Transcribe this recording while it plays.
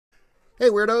Hey,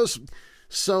 weirdos.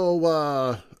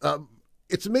 So,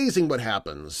 it's amazing what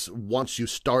happens once you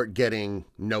start getting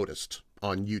noticed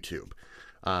on YouTube.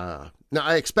 Now,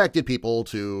 I expected people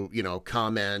to,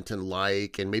 comment and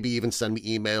like and maybe even send me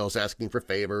emails asking for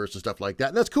favors and stuff like that.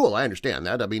 And that's cool. I understand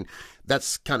that. I mean,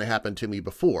 that's kind of happened to me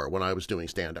before when I was doing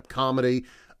stand-up comedy,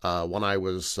 when I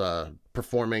was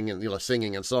performing and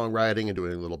singing and songwriting and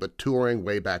doing a little bit touring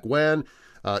way back when.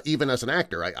 Even as an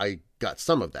actor, I got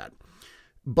some of that.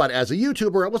 But as a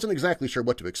YouTuber, I wasn't exactly sure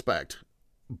what to expect.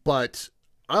 But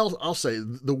I'll say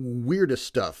the weirdest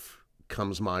stuff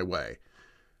comes my way.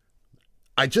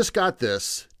 I just got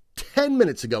this 10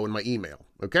 minutes ago in my email,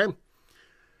 okay?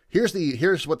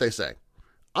 Here's what they say.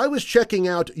 I was checking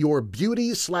out your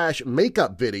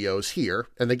beauty/makeup videos here,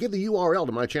 and they give the URL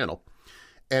to my channel.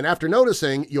 And after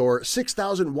noticing your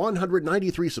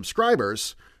 6,193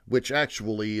 subscribers, which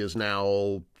actually is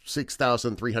now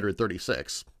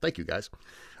 6,336. Thank you, guys.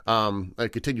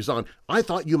 It continues on. I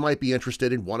thought you might be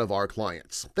interested in one of our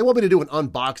clients. They want me to do an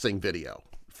unboxing video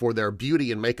for their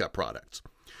beauty and makeup products.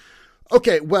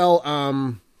 Okay, well,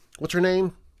 what's her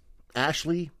name?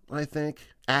 Ashley, I think.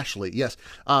 Ashley, yes.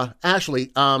 Ashley,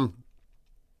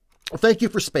 thank you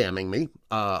for spamming me.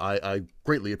 I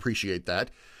greatly appreciate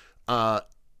that.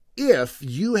 If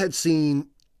you had seen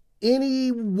any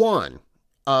one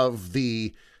of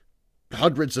the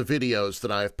hundreds of videos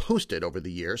that I've posted over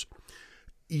the years,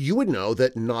 you would know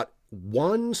that not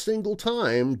one single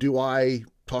time do I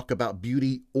talk about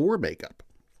beauty or makeup.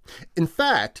 In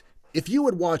fact, if you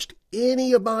had watched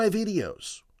any of my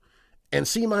videos and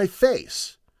see my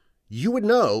face, you would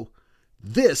know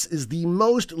this is the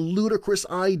most ludicrous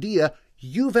idea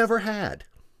you've ever had.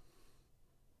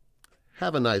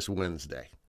 Have a nice Wednesday.